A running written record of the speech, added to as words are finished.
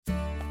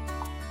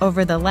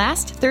Over the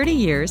last 30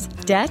 years,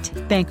 debt,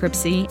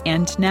 bankruptcy,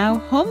 and now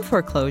home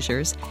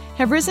foreclosures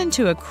have risen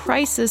to a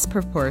crisis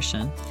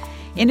proportion.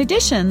 In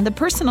addition, the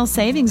personal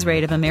savings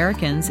rate of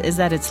Americans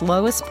is at its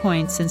lowest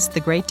point since the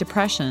Great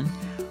Depression.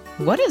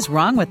 What is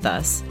wrong with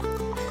us?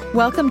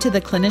 Welcome to the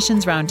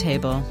Clinicians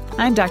Roundtable.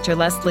 I'm Dr.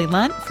 Leslie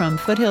Lunt from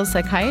Foothills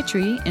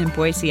Psychiatry in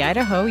Boise,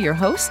 Idaho, your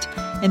host,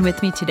 and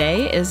with me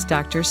today is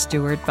Dr.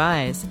 Stuart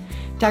Vyse.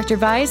 Dr.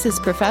 Vyse is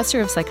professor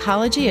of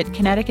psychology at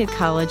Connecticut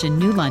College in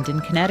New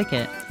London,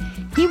 Connecticut.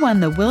 He won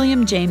the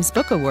William James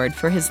Book Award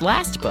for his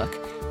last book,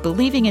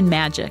 Believing in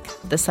Magic,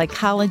 The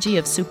Psychology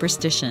of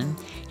Superstition.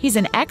 He's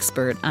an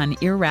expert on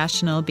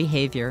irrational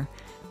behavior.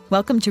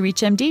 Welcome to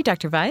ReachMD,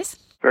 Dr. Vyse.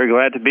 Very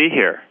glad to be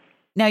here.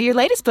 Now, your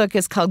latest book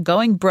is called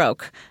Going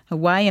Broke,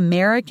 Why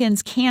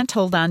Americans Can't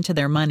Hold On to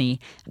Their Money.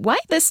 Why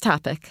this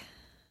topic?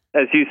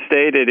 As you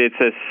stated, it's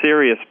a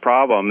serious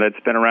problem that's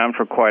been around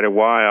for quite a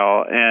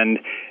while, and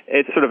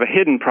it's sort of a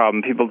hidden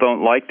problem. People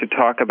don't like to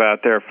talk about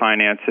their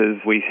finances.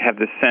 We have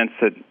the sense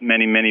that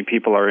many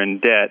people are in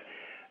debt.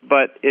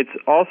 But it's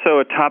also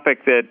a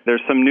topic that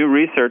there's some new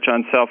research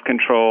on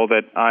self-control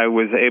that I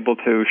was able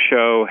to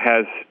show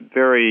has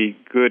very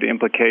good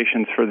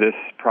implications for this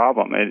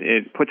problem.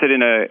 It puts it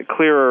in a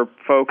clearer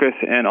focus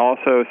and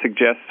also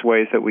suggests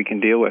ways that we can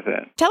deal with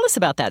it. Tell us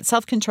about that,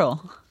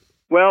 self-control.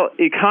 Well,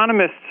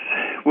 economists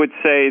would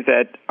say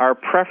that our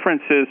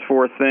preferences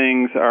for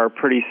things are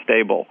pretty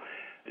stable.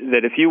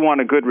 That if you want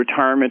a good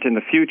retirement in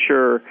the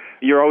future,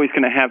 you're always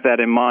going to have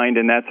that in mind,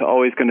 and that's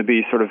always going to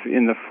be sort of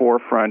in the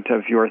forefront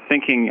of your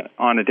thinking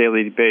on a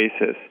daily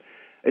basis.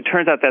 It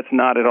turns out that's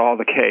not at all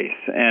the case,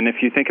 and if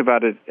you think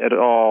about it at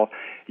all,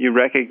 you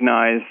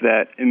recognize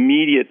that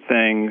immediate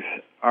things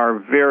are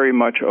very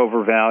much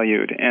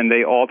overvalued, and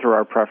they alter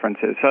our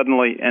preferences.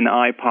 Suddenly, an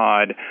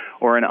iPod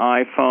or an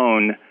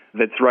iPhone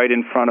that's right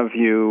in front of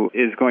you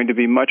is going to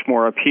be much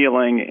more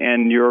appealing,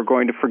 and you're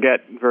going to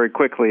forget very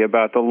quickly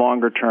about the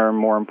longer-term,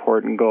 more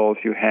important goals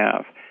you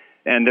have.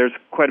 And there's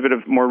quite a bit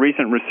of more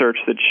recent research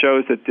that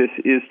shows that this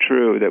is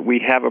true, that we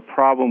have a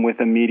problem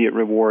with immediate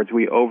rewards.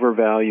 We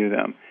overvalue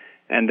them.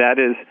 And that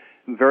is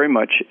very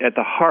much at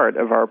the heart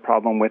of our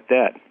problem with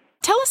debt.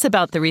 Tell us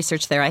about the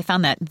research there. I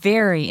found that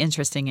very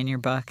interesting in your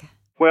book.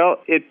 Well,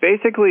 it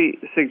basically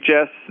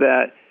suggests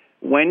that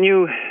when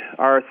you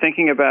are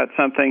thinking about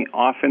something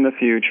off in the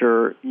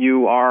future,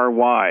 you are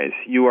wise.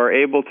 You are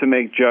able to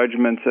make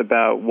judgments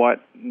about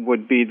what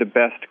would be the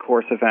best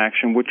course of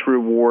action, which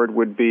reward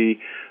would be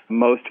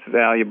most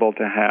valuable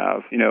to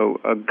have. You know,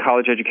 a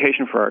college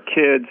education for our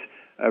kids,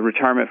 a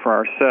retirement for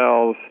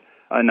ourselves,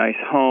 a nice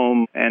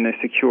home, and a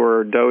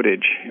secure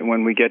dotage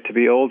when we get to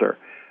be older.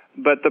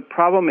 But the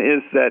problem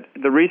is that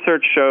the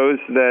research shows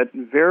that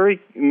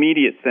very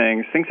immediate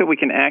things that we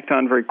can act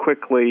on very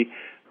quickly,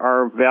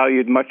 are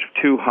valued much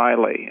too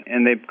highly,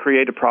 and they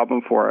create a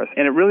problem for us.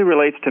 And it really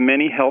relates to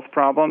many health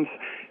problems.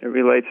 It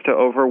relates to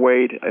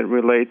overweight. It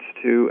relates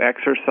to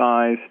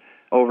exercise,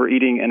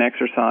 overeating and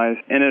exercise.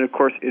 And it, of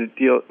course, it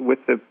deals with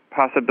the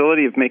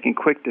possibility of making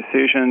quick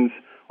decisions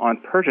on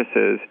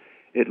purchases.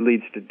 It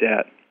leads to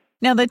debt.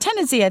 Now, the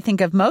tendency, I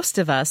think, of most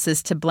of us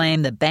is to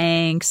blame the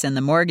banks and the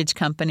mortgage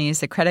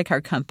companies, the credit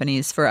card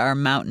companies for our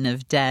mountain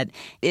of debt.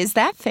 Is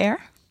that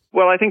fair?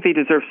 Well, I think they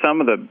deserve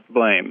some of the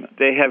blame.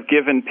 They have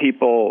given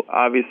people,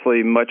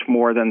 obviously, much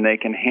more than they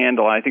can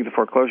handle. I think the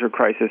foreclosure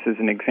crisis is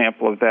an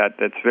example of that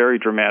that's very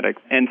dramatic.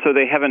 And so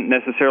they haven't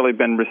necessarily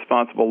been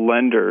responsible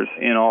lenders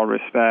in all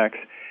respects.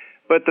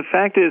 But the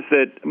fact is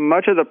that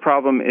much of the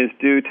problem is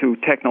due to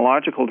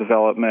technological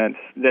developments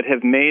that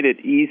have made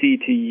it easy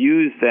to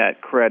use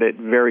that credit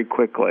very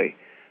quickly.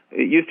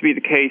 It used to be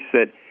the case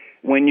that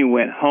when you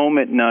went home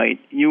at night,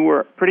 you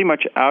were pretty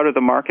much out of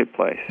the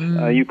marketplace.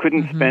 You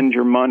couldn't spend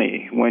your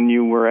money when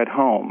you were at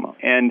home.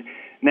 And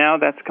now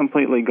that's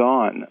completely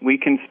gone. We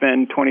can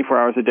spend 24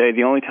 hours a day.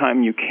 The only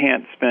time you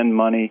can't spend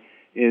money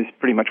is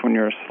pretty much when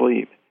you're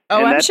asleep.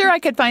 Oh, I'm sure I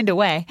could find a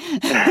way.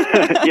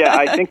 Yeah,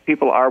 I think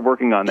people are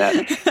working on that.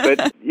 But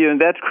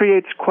that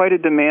creates quite a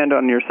demand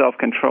on your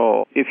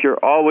self-control. If you're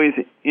always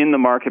in the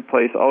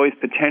marketplace, always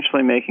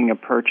potentially making a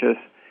purchase,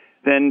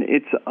 then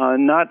it's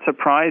not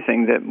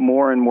surprising that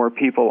more and more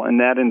people in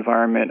that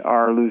environment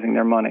are losing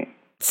their money.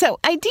 So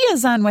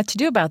ideas on what to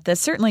do about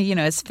this. Certainly,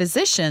 as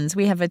physicians,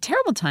 we have a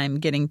terrible time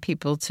getting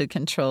people to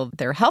control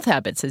their health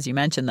habits, as you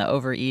mentioned, the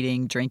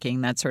overeating,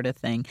 drinking, that sort of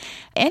thing.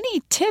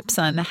 Any tips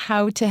on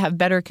how to have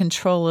better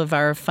control of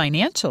our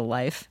financial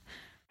life?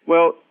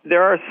 Well,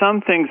 there are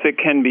some things that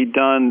can be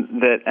done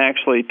that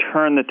actually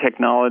turn the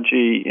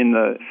technology in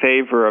the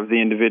favor of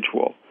the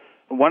individual.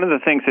 One of the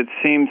things that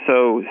seems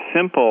so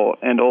simple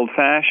and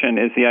old-fashioned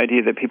is the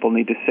idea that people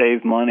need to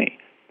save money.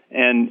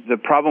 And the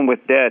problem with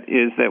debt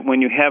is that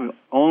when you have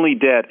only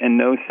debt and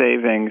no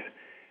savings,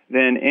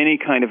 then any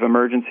kind of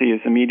emergency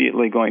is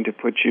immediately going to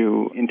put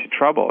you into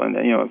trouble. And,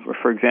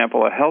 for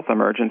example, a health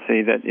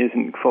emergency that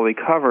isn't fully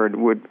covered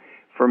would,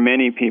 for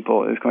many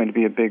people, is going to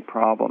be a big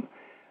problem.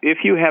 If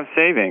you have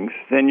savings,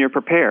 then you're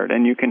prepared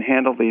and you can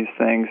handle these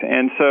things.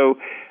 And so,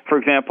 for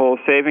example,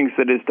 savings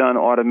that is done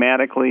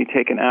automatically,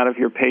 taken out of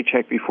your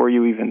paycheck before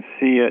you even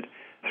see it,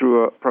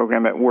 through a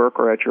program at work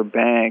or at your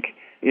bank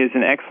is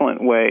an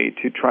excellent way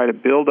to try to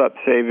build up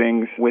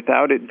savings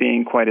without it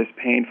being quite as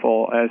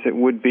painful as it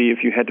would be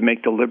if you had to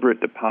make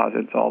deliberate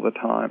deposits all the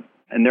time.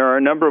 And there are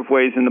a number of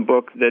ways in the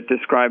book that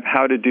describe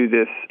how to do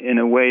this in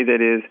a way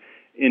that is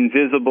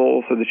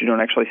invisible so that you don't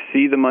actually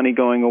see the money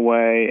going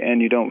away and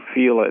you don't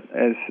feel it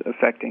as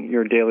affecting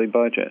your daily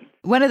budget.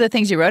 One of the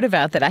things you wrote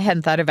about that I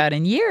hadn't thought about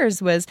in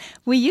years was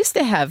we used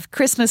to have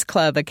Christmas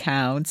Club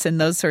accounts and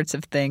those sorts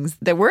of things.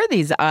 There were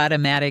these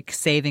automatic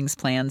savings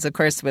plans, of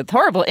course, with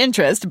horrible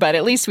interest, but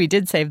at least we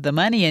did save the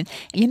money. And,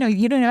 you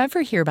don't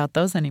ever hear about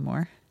those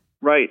anymore.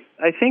 Right.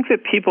 I think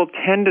that people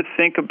tend to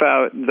think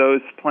about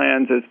those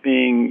plans as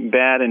being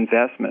bad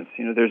investments.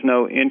 There's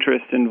no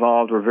interest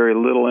involved or very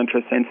little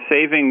interest. And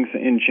savings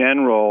in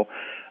general,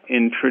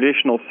 in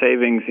traditional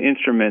savings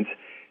instruments,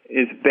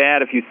 is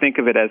bad if you think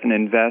of it as an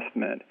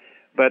investment.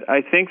 But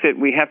I think that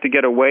we have to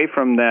get away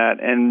from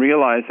that and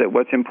realize that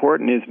what's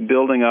important is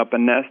building up a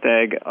nest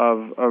egg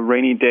of a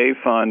rainy day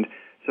fund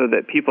so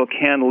that people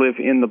can live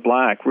in the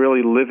black,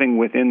 really living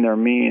within their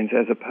means,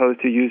 as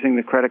opposed to using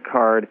the credit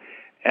card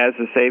as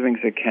a savings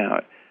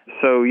account.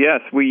 So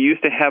yes, we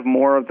used to have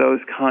more of those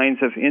kinds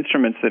of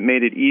instruments that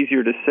made it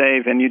easier to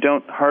save, and you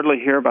don't hardly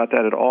hear about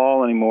that at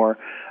all anymore.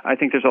 I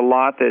think there's a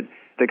lot that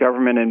the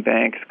government and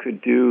banks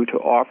could do to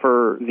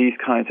offer these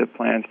kinds of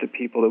plans to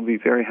people that would be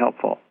very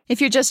helpful. If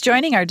you're just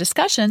joining our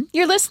discussion,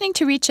 you're listening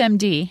to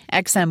ReachMD,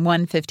 XM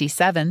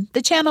 157,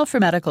 the channel for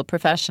medical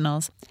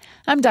professionals.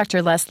 I'm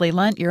Dr. Leslie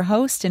Lunt, your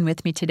host, and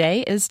with me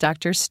today is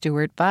Dr.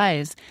 Stuart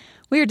Vyse.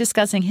 We are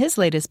discussing his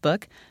latest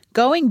book,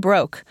 Going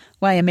Broke,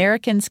 Why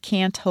Americans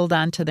Can't Hold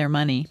On to Their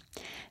Money.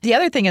 The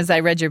other thing as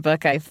I read your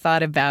book I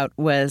thought about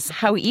was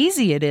how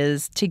easy it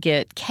is to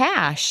get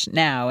cash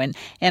now. And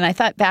I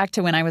thought back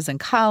to when I was in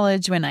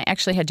college, when I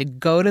actually had to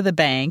go to the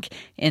bank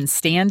and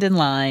stand in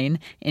line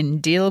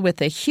and deal with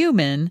a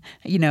human,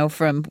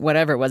 from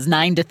whatever it was,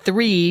 9 to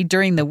 3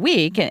 during the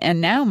week.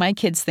 And now my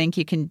kids think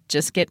you can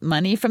just get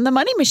money from the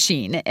money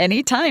machine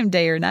anytime,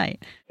 day or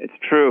night. It's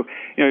true.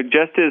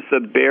 Just as the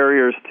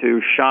barriers to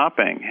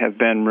shopping have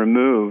been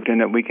removed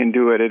and that we can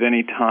do it at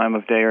any time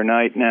of day or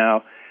night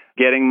now,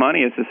 getting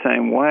money is the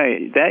same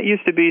way. That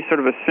used to be sort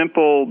of a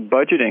simple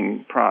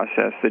budgeting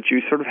process that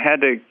you sort of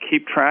had to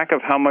keep track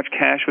of how much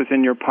cash was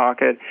in your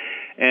pocket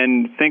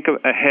and think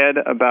ahead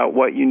about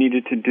what you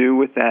needed to do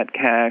with that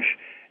cash,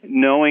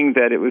 knowing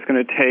that it was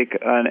going to take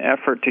an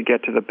effort to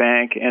get to the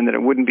bank and that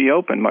it wouldn't be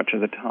open much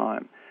of the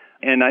time.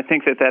 And I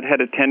think that had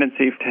a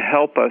tendency to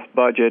help us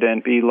budget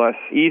and be less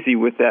easy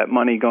with that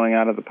money going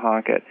out of the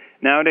pocket.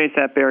 Nowadays,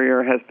 that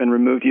barrier has been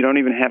removed. You don't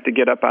even have to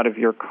get up out of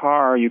your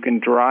car. You can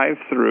drive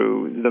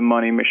through the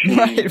money machine.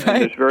 Right.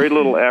 There's very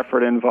little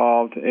effort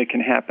involved. It can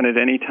happen at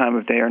any time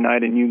of day or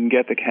night, and you can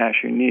get the cash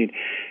you need.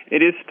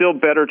 It is still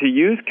better to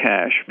use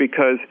cash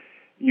because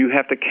you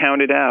have to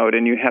count it out,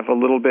 and you have a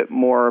little bit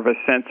more of a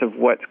sense of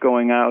what's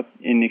going out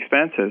in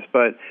expenses,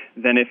 but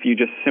than if you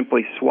just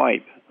simply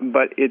swipe.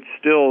 But it's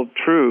still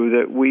true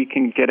that we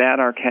can get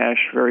at our cash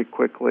very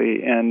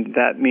quickly, and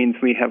that means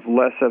we have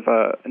less of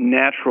a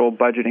natural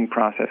budgeting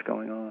process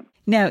going on.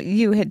 Now,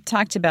 you had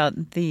talked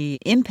about the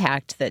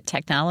impact that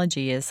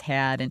technology has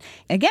had. And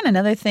again,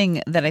 another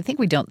thing that I think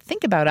we don't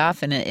think about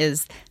often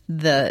is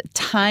the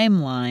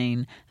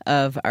timeline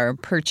of our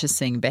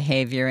purchasing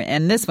behavior.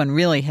 And this one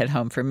really hit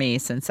home for me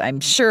since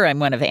I'm sure I'm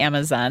one of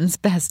Amazon's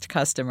best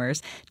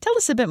customers. Tell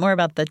us a bit more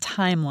about the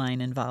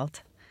timeline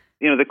involved.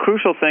 The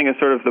crucial thing is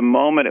sort of the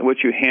moment at which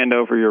you hand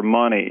over your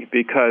money,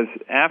 because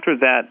after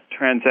that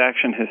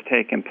transaction has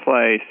taken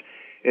place,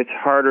 it's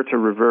harder to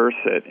reverse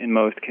it in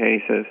most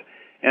cases.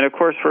 And of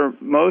course, for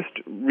most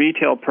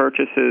retail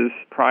purchases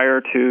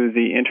prior to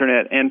the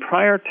Internet and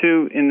prior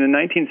to, in the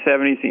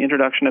 1970s, the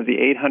introduction of the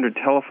 800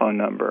 telephone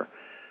number,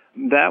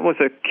 that was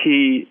a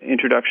key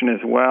introduction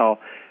as well.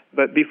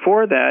 But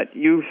before that,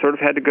 you sort of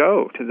had to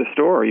go to the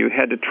store. You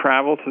had to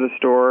travel to the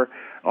store.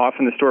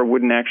 Often the store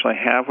wouldn't actually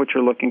have what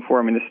you're looking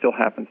for. I mean, this still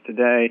happens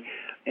today.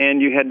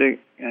 And you had to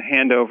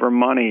hand over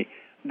money.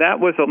 That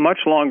was a much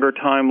longer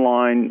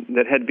timeline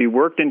that had to be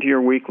worked into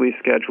your weekly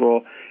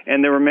schedule,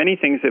 and there were many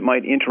things that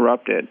might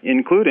interrupt it,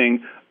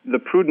 including the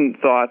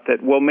prudent thought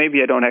that, well,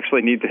 maybe I don't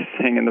actually need this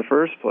thing in the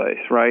first place,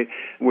 right,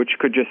 which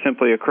could just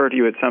simply occur to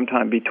you at some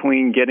time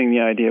between getting the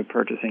idea of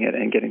purchasing it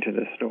and getting to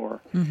the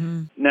store.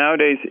 Mm-hmm.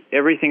 Nowadays,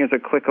 everything is a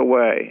click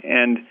away,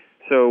 and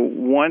so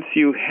once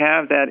you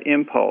have that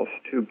impulse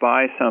to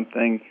buy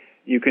something,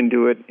 you can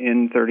do it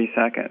in 30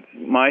 seconds.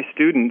 My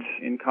students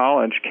in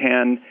college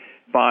can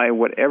buy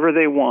whatever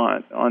they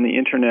want on the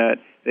Internet.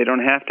 They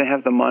don't have to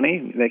have the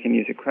money. They can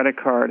use a credit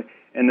card,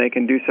 and they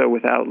can do so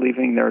without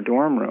leaving their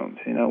dorm rooms.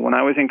 When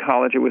I was in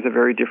college, it was a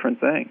very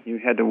different thing. You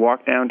had to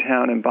walk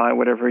downtown and buy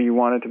whatever you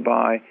wanted to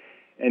buy,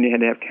 and you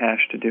had to have cash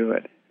to do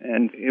it.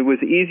 And it was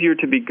easier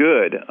to be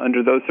good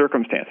under those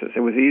circumstances. It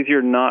was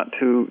easier not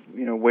to,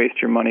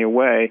 waste your money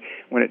away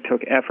when it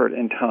took effort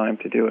and time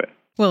to do it.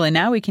 Well, and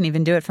now we can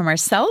even do it from our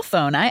cell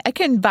phone. I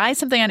can buy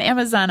something on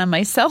Amazon on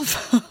my cell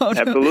phone.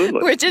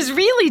 Absolutely. Which is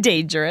really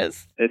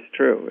dangerous. It's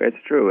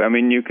true. I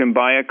mean, you can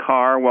buy a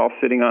car while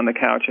sitting on the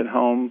couch at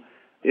home.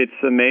 It's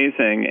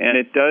amazing, and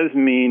it does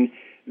mean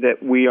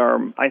that we are,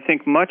 I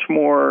think, much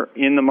more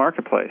in the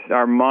marketplace.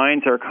 Our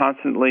minds are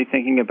constantly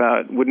thinking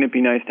about, wouldn't it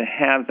be nice to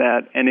have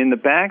that? And in the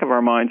back of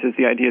our minds is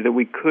the idea that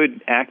we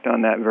could act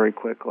on that very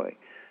quickly.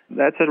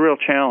 That's a real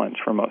challenge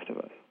for most of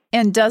us.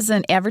 And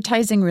doesn't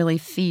advertising really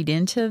feed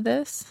into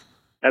this?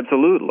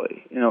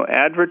 Absolutely.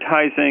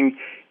 Advertising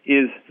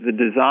is the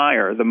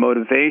desire, the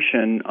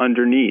motivation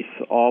underneath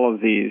all of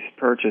these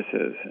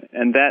purchases.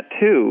 And that,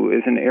 too,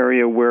 is an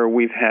area where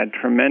we've had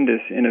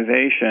tremendous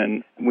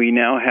innovation. We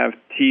now have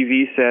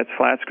TV sets,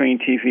 flat-screen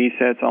TV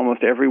sets,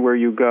 almost everywhere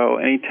you go.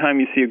 Anytime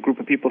you see a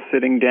group of people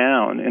sitting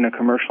down in a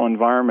commercial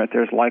environment,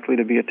 there's likely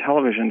to be a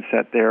television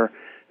set there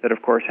that,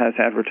 of course, has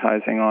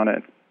advertising on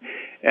it.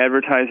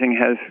 Advertising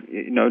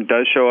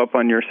does show up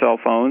on your cell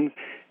phones.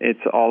 It's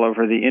all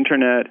over the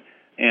Internet.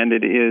 And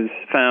it is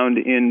found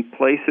in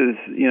places,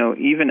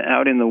 even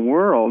out in the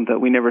world that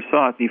we never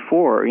saw it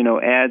before.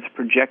 Ads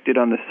projected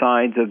on the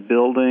sides of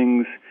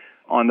buildings,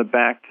 on the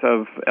backs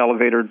of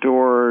elevator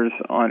doors,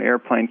 on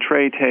airplane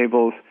tray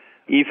tables,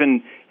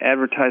 even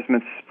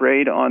advertisements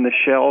sprayed on the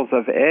shelves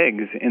of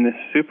eggs in the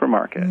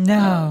supermarket.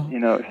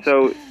 No.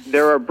 So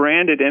there are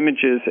branded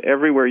images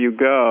everywhere you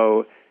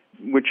go,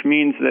 which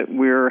means that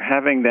we're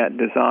having that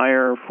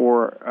desire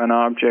for an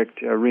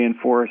object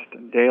reinforced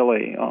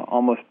daily,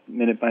 almost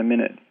minute by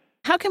minute.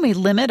 How can we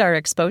limit our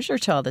exposure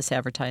to all this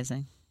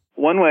advertising?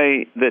 One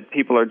way that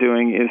people are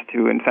doing is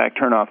to, in fact,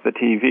 turn off the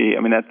TV.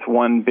 That's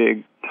one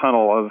big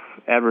tunnel of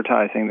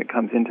advertising that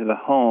comes into the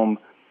home.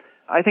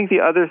 I think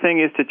the other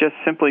thing is to just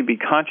simply be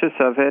conscious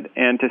of it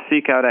and to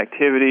seek out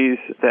activities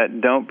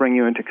that don't bring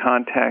you into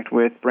contact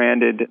with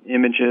branded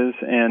images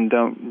and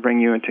don't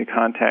bring you into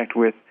contact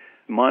with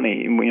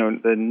money,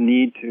 the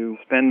need to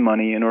spend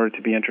money in order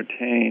to be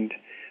entertained.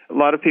 A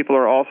lot of people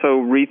are also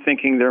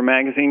rethinking their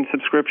magazine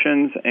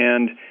subscriptions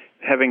and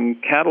having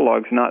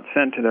catalogs not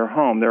sent to their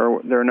home. There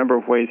are a number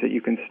of ways that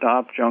you can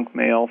stop junk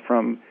mail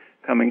from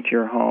coming to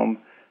your home.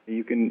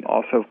 You can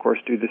also, of course,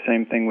 do the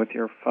same thing with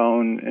your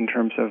phone in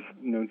terms of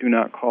do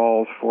not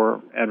calls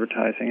for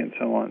advertising and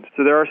so on.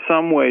 So there are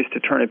some ways to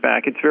turn it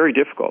back. It's very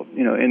difficult.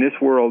 In this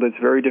world, it's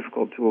very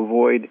difficult to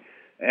avoid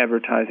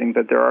advertising,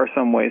 but there are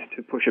some ways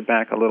to push it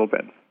back a little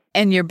bit.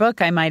 And your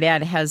book, I might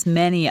add, has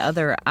many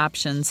other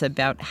options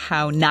about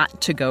how not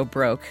to go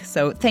broke.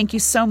 So thank you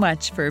so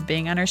much for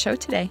being on our show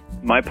today.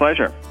 My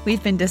pleasure.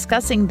 We've been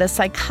discussing the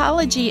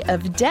psychology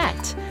of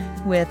debt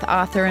with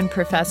author and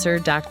professor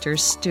Dr.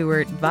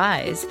 Stuart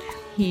Vyse.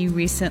 He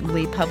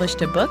recently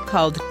published a book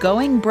called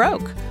Going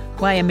Broke: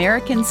 Why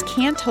Americans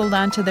Can't Hold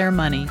On to Their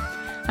Money.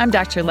 I'm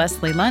Dr.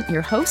 Leslie Lunt,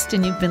 your host,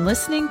 and you've been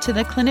listening to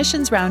the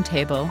Clinicians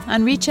Roundtable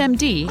on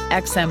ReachMD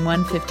XM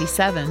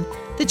 157,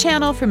 the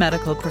channel for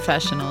medical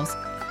professionals.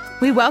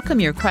 We welcome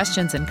your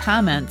questions and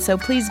comments, so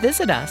please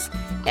visit us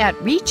at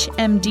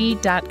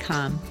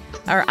reachmd.com.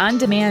 Our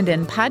on-demand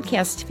and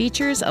podcast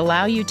features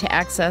allow you to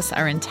access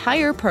our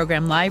entire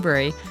program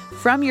library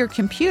from your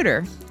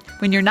computer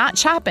when you're not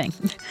shopping.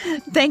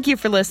 Thank you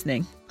for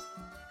listening.